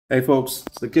Hey folks,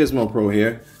 it's the Gizmo Pro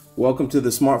here. Welcome to the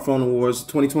Smartphone Awards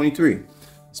 2023.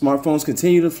 Smartphones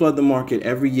continue to flood the market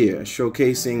every year,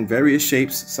 showcasing various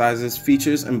shapes, sizes,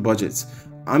 features, and budgets.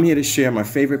 I'm here to share my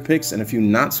favorite picks and a few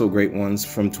not so great ones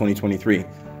from 2023.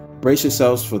 Brace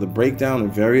yourselves for the breakdown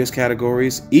of various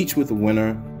categories, each with a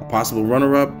winner, a possible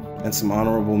runner-up, and some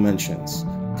honorable mentions.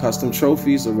 Custom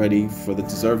trophies are ready for the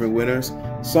deserving winners,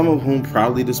 some of whom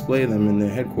proudly display them in their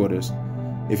headquarters.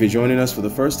 If you're joining us for the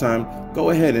first time,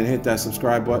 go ahead and hit that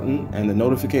subscribe button and the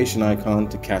notification icon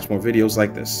to catch more videos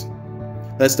like this.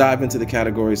 Let's dive into the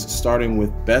categories, starting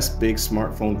with Best Big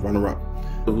Smartphone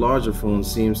Runner-Up. The larger phone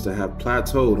seems to have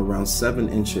plateaued around 7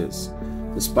 inches.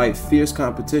 Despite fierce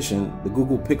competition, the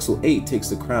Google Pixel 8 takes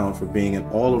the crown for being an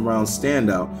all-around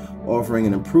standout, offering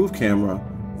an improved camera,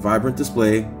 vibrant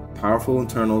display, powerful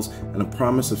internals, and a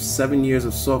promise of 7 years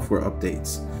of software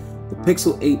updates. The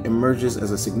Pixel 8 emerges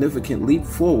as a significant leap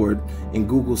forward in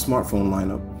Google's smartphone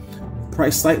lineup.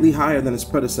 Priced slightly higher than its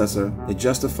predecessor, it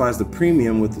justifies the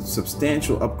premium with its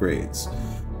substantial upgrades.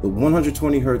 The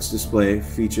 120Hz display,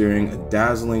 featuring a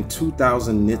dazzling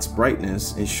 2000 nits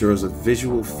brightness, ensures a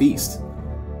visual feast.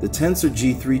 The Tensor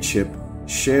G3 chip,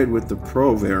 shared with the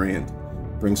Pro variant,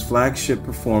 brings flagship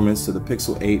performance to the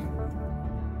Pixel 8.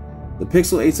 The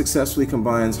Pixel 8 successfully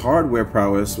combines hardware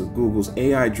prowess with Google's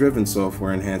AI-driven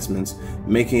software enhancements,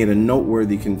 making it a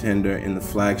noteworthy contender in the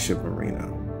flagship arena.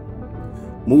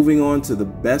 Moving on to the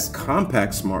best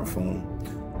compact smartphone,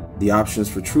 the options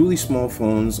for truly small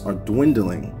phones are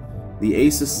dwindling. The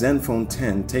Asus Zenfone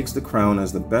 10 takes the crown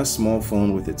as the best small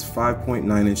phone with its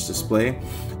 5.9-inch display,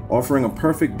 offering a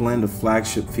perfect blend of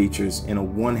flagship features in a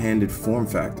one-handed form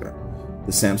factor.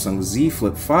 The Samsung Z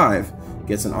Flip 5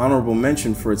 gets an honorable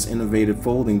mention for its innovative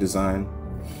folding design.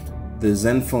 The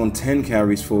Zenfone 10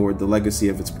 carries forward the legacy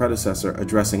of its predecessor,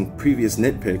 addressing previous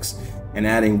nitpicks and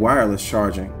adding wireless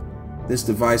charging. This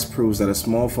device proves that a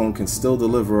small phone can still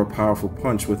deliver a powerful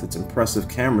punch with its impressive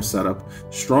camera setup,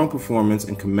 strong performance,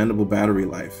 and commendable battery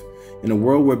life. In a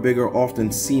world where bigger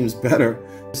often seems better,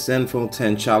 Zenfone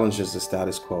 10 challenges the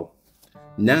status quo.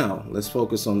 Now, let's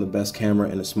focus on the best camera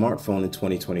in a smartphone in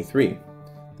 2023.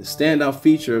 The standout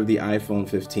feature of the iPhone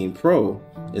 15 Pro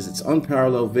is its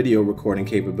unparalleled video recording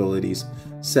capabilities,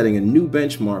 setting a new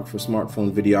benchmark for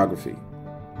smartphone videography.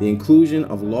 The inclusion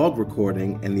of log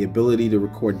recording and the ability to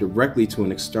record directly to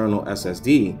an external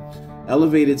SSD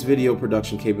elevate its video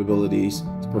production capabilities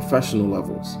to professional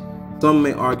levels. Some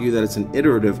may argue that it's an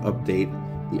iterative update.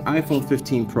 The iPhone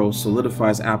 15 Pro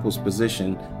solidifies Apple's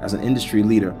position as an industry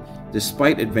leader.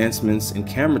 Despite advancements in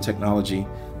camera technology,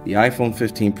 the iPhone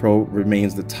 15 Pro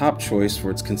remains the top choice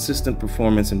for its consistent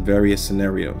performance in various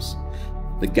scenarios.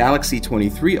 The Galaxy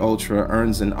 23 Ultra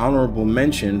earns an honorable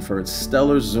mention for its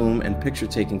stellar zoom and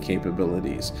picture-taking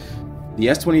capabilities. The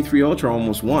S23 Ultra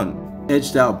almost won,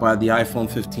 edged out by the iPhone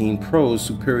 15 Pro's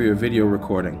superior video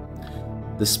recording.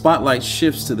 The spotlight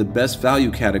shifts to the best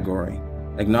value category,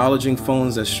 acknowledging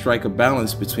phones that strike a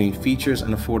balance between features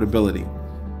and affordability.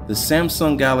 The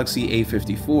Samsung Galaxy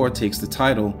A54 takes the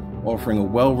title, offering a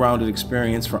well-rounded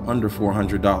experience for under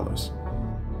 $400.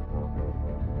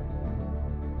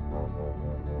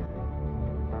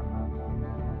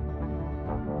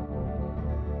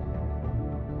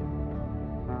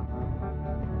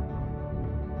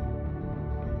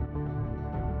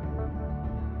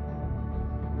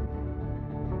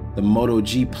 The Moto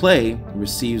G Play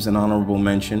receives an honorable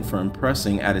mention for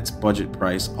impressing at its budget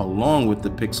price, along with the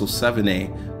Pixel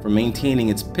 7a for maintaining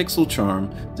its pixel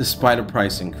charm despite a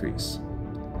price increase.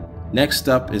 Next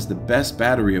up is the Best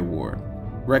Battery Award,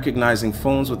 recognizing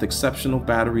phones with exceptional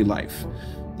battery life.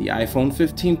 The iPhone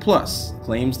 15 Plus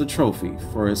claims the trophy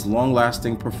for its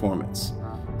long-lasting performance.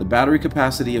 The battery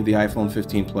capacity of the iPhone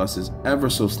 15 Plus is ever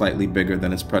so slightly bigger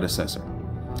than its predecessor.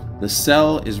 The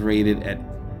cell is rated at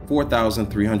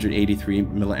 4,383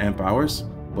 mAh,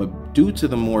 but due to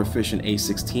the more efficient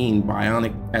A16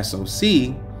 Bionic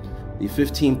SoC, the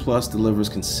 15 Plus delivers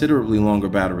considerably longer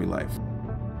battery life.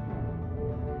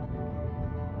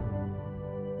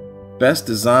 Best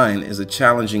Design is a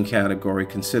challenging category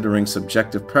considering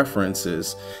subjective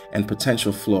preferences and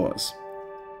potential flaws.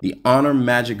 The Honor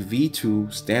Magic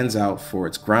V2 stands out for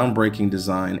its groundbreaking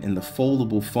design in the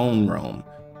foldable phone realm,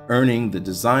 earning the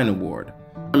Design Award.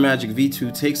 Magic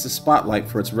V2 takes the spotlight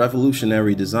for its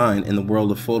revolutionary design in the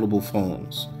world of foldable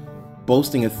phones.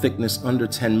 Boasting a thickness under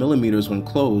 10 mm when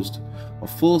closed, a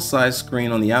full-size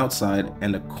screen on the outside,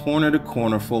 and a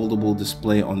corner-to-corner foldable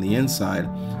display on the inside,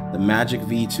 the Magic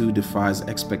V2 defies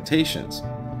expectations.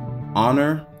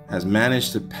 Honor has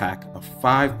managed to pack a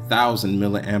 5,000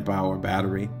 mAh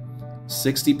battery,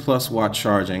 60+ watt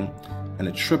charging, and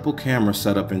a triple camera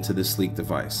setup into this sleek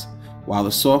device. While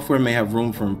the software may have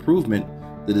room for improvement,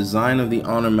 the design of the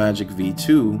Honor Magic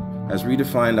V2 has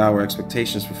redefined our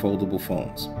expectations for foldable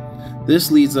phones.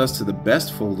 This leads us to the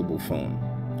best foldable phone,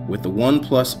 with the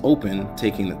OnePlus Open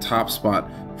taking the top spot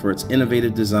for its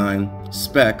innovative design,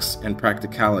 specs, and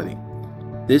practicality.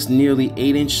 This nearly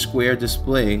 8-inch square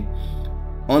display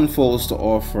unfolds to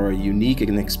offer a unique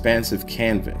and expansive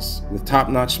canvas. With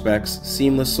top-notch specs,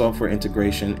 seamless software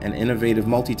integration, and innovative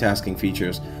multitasking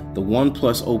features, the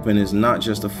OnePlus Open is not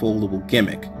just a foldable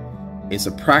gimmick. It's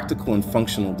a practical and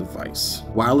functional device.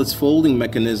 While its folding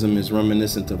mechanism is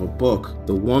reminiscent of a book,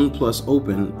 the OnePlus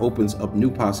Open opens up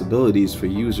new possibilities for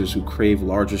users who crave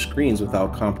larger screens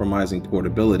without compromising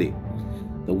portability.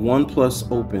 The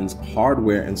OnePlus Open's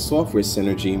hardware and software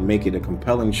synergy make it a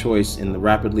compelling choice in the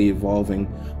rapidly evolving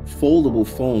foldable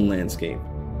phone landscape.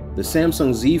 The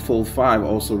Samsung Z Fold 5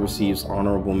 also receives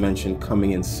honorable mention,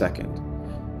 coming in second.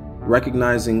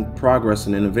 Recognizing progress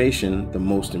and innovation, the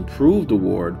Most Improved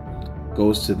award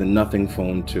goes to the Nothing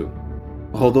Phone 2.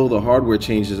 Although the hardware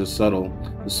changes are subtle,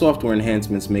 the software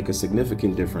enhancements make a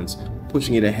significant difference,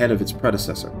 pushing it ahead of its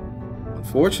predecessor.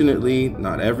 Unfortunately,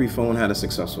 not every phone had a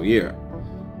successful year.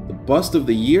 The Bust of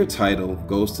the Year title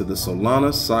goes to the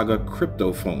Solana Saga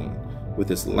Crypto phone,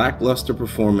 with its lackluster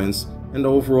performance and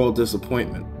overall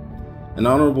disappointment. An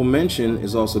honorable mention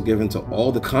is also given to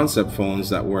all the concept phones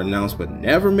that were announced but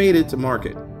never made it to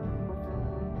market.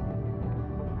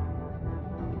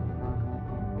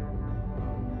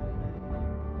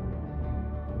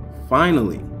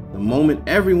 Finally, the moment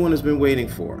everyone has been waiting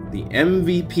for, the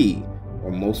MVP,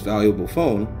 or Most Valuable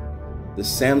Phone, the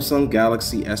Samsung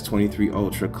Galaxy S23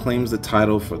 Ultra claims the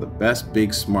title for the best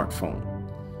big smartphone.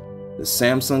 The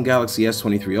Samsung Galaxy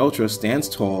S23 Ultra stands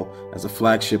tall as a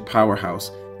flagship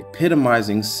powerhouse,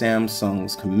 epitomizing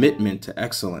Samsung's commitment to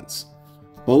excellence.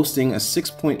 Boasting a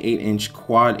 6.8-inch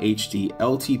Quad HD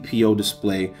LTPO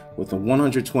display with a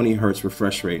 120Hz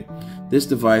refresh rate, this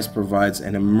device provides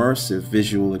an immersive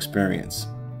visual experience.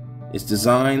 Its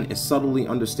design is subtly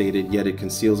understated, yet it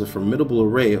conceals a formidable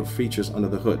array of features under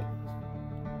the hood.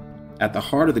 At the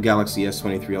heart of the Galaxy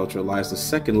S23 Ultra lies the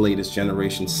second latest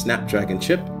generation Snapdragon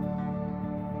chip,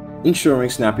 ensuring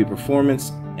snappy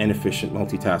performance and efficient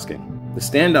multitasking. The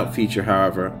standout feature,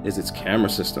 however, is its camera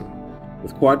system.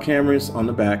 With quad cameras on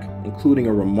the back, including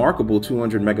a remarkable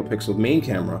 200-megapixel main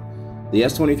camera, the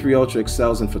S23 Ultra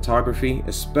excels in photography,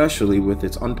 especially with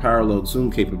its unparalleled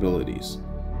zoom capabilities.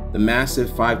 The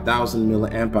massive 5,000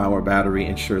 mAh battery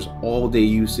ensures all-day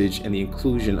usage, and the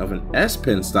inclusion of an S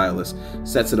Pen stylus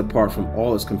sets it apart from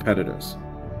all its competitors.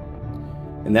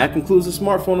 And that concludes the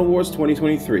Smartphone Awards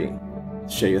 2023.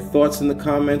 Share your thoughts in the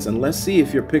comments, and let's see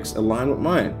if your picks align with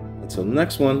mine. Until the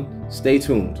next one, stay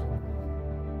tuned.